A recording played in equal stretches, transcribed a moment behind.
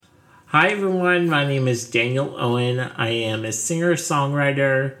Hi everyone, my name is Daniel Owen. I am a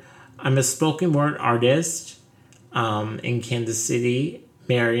singer-songwriter. I'm a spoken word artist in Kansas City,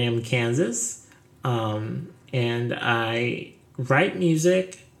 Merriam, Kansas. And I write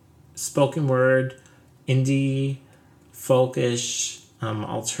music, spoken word, indie, folkish,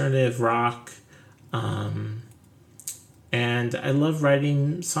 alternative rock. And I love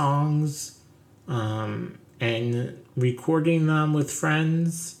writing songs and recording them with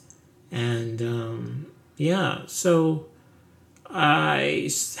friends. And so I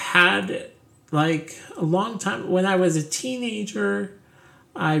had like a long time when I was a teenager.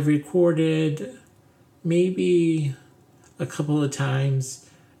 I recorded maybe a couple of times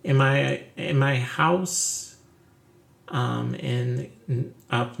in my house in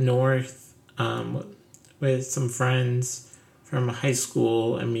up north with some friends from high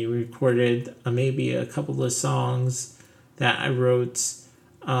school, and we recorded maybe a couple of songs that I wrote.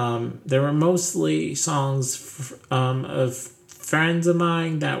 There were mostly songs of friends of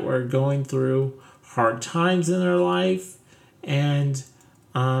mine that were going through hard times in their life. And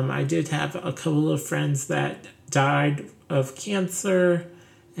I did have a couple of friends that died of cancer.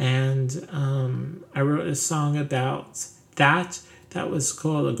 And I wrote a song about that was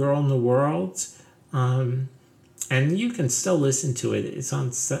called A Girl in the World. And you can still listen to it. It's on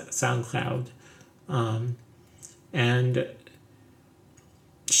SoundCloud. And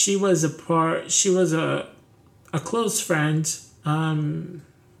she was a close friend.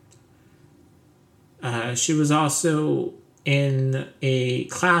 She was also in a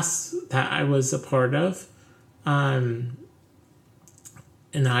class that I was a part of in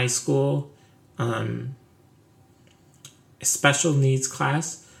high school, a special needs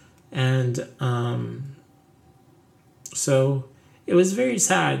class. And so it was very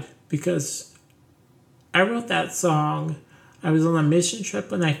sad because I wrote that song. I was on a mission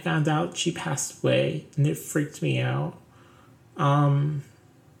trip when I found out she passed away, and it freaked me out.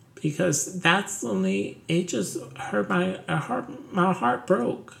 Because it just hurt my heart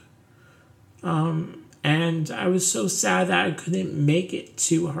broke. And I was so sad that I couldn't make it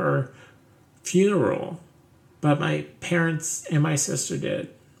to her funeral, but my parents and my sister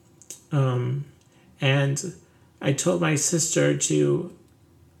did. And I told my sister to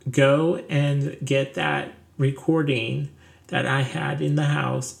go and get that recording that I had in the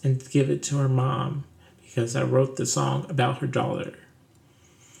house and give it to her mom, because I wrote the song about her daughter.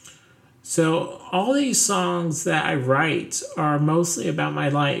 So all these songs that I write are mostly about my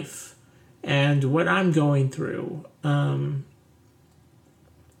life and what I'm going through. And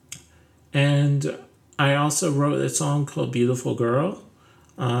I also wrote a song called Beautiful Girl.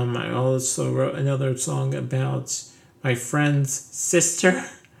 I also wrote another song about my friend's sister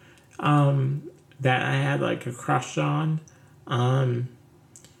that I had like a crush on.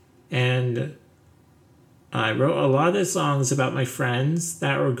 And I wrote a lot of songs about my friends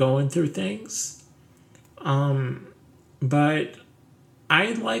that were going through things. But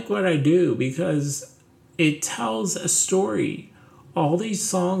I like what I do because it tells a story. All these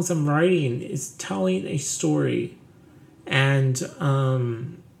songs I'm writing is telling a story. And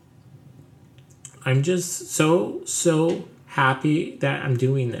I'm just so happy that I'm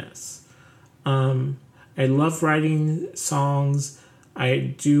doing this. I love writing songs.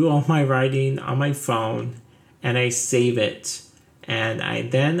 I do all my writing on my phone and I save it. And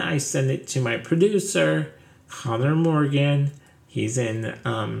I send it to my producer, Connor Morgan. He's in,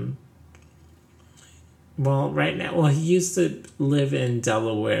 right now, he used to live in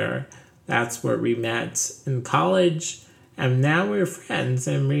Delaware. That's where we met in college. And now we're friends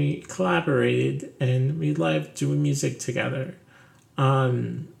and we collaborated and we love doing music together.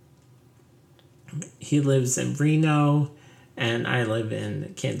 He lives in Reno and I live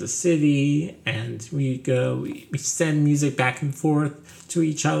in Kansas City, and we send music back and forth to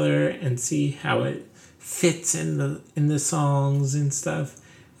each other and see how it fits in the songs and stuff.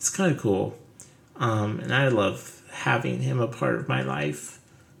 It's kind of cool. And I love having him a part of my life.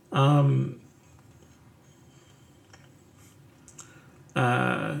 I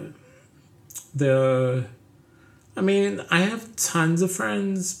have tons of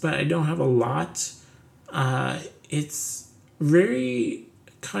friends, but I don't have a lot. It's very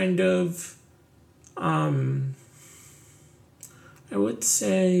kind of, I would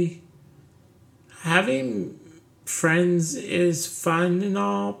say having friends is fun and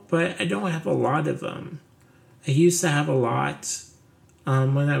all, but I don't have a lot of them. I used to have a lot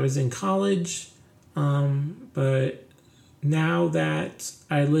when I was in college, but now that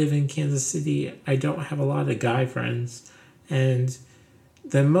I live in Kansas City, I don't have a lot of guy friends. And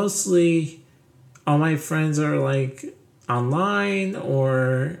then mostly all my friends are like online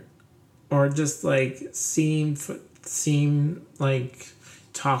or or just like seem like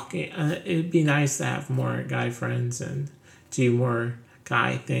talking. It'd be nice to have more guy friends and do more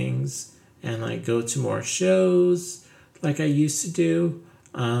guy things and like go to more shows like I used to do.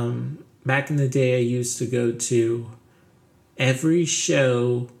 Back in the day, I used to go to every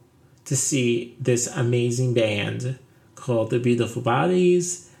show to see this amazing band called The Beautiful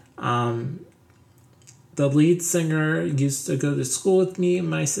Bodies. The lead singer used to go to school with me and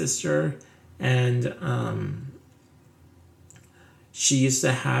my sister, and she used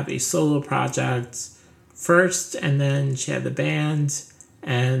to have a solo project first, and then she had the band,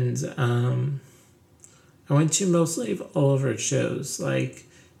 and I went to mostly all of her shows, like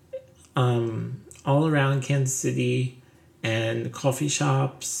all around Kansas City and coffee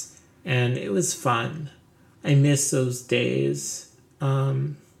shops, and it was fun. I miss those days.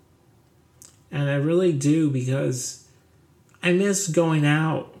 And I really do, because I miss going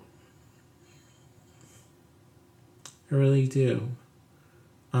out. I really do.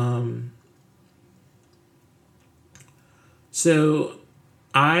 So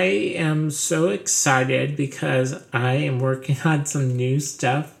I am so excited because I am working on some new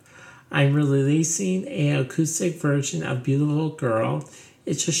stuff. I'm releasing an acoustic version of Beautiful Girl.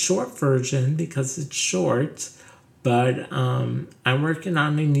 It's a short version because it's short, but I'm working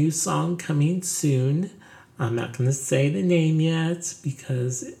on a new song coming soon. I'm not going to say the name yet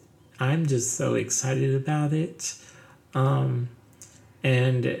because I'm just so excited about it. And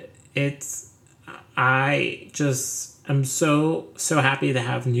I'm so happy to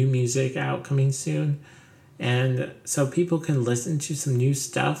have new music out coming soon. And so people can listen to some new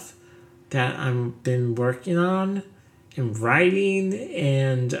stuff that I've been working on and writing,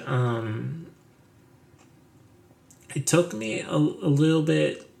 and it took me a little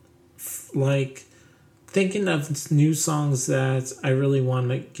bit like thinking of new songs that I really want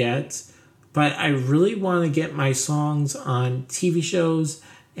to get, but I really want to get my songs on TV shows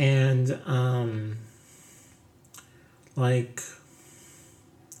and like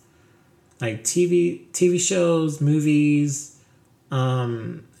TV shows, movies,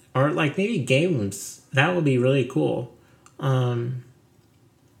 or like maybe games. That would be really cool. And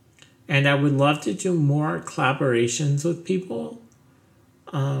I would love to do more collaborations with people,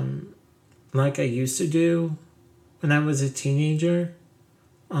 like I used to do when I was a teenager.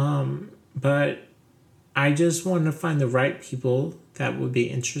 But I just want to find the right people that would be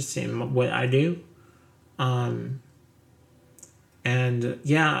interested in what I do. And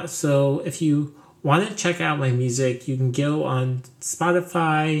yeah, so if you want to check out my music, you can go on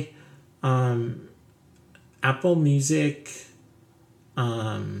Spotify, Apple Music,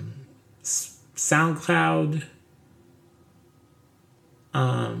 SoundCloud,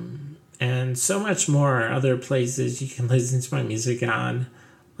 and so much more other places you can listen to my music on.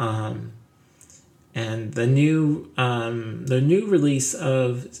 And the new release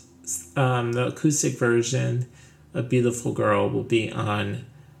of the acoustic version of Beautiful Girl will be on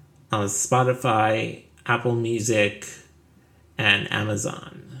Spotify, Apple Music, and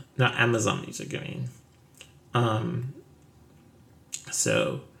Amazon. Not Amazon Music, I mean.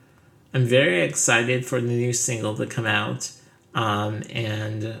 So I'm very excited for the new single to come out,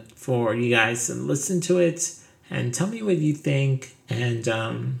 and for you guys to listen to it and tell me what you think. And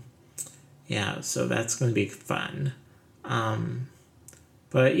yeah, so that's going to be fun.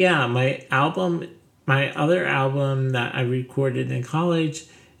 But yeah, my other album that I recorded in college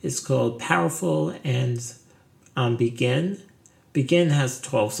is called Powerful and Begin. Begin has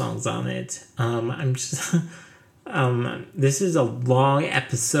 12 songs on it. This is a long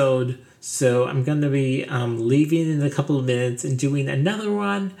episode, so I'm going to be leaving in a couple of minutes and doing another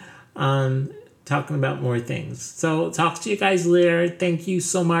one, talking about more things. So talk to you guys later. Thank you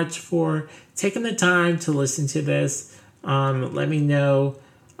so much for taking the time to listen to this. Let me know.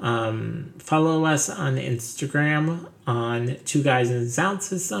 Follow us on Instagram on Two Guys in the Sound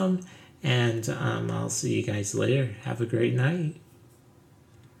System, and I'll see you guys later. Have a great night.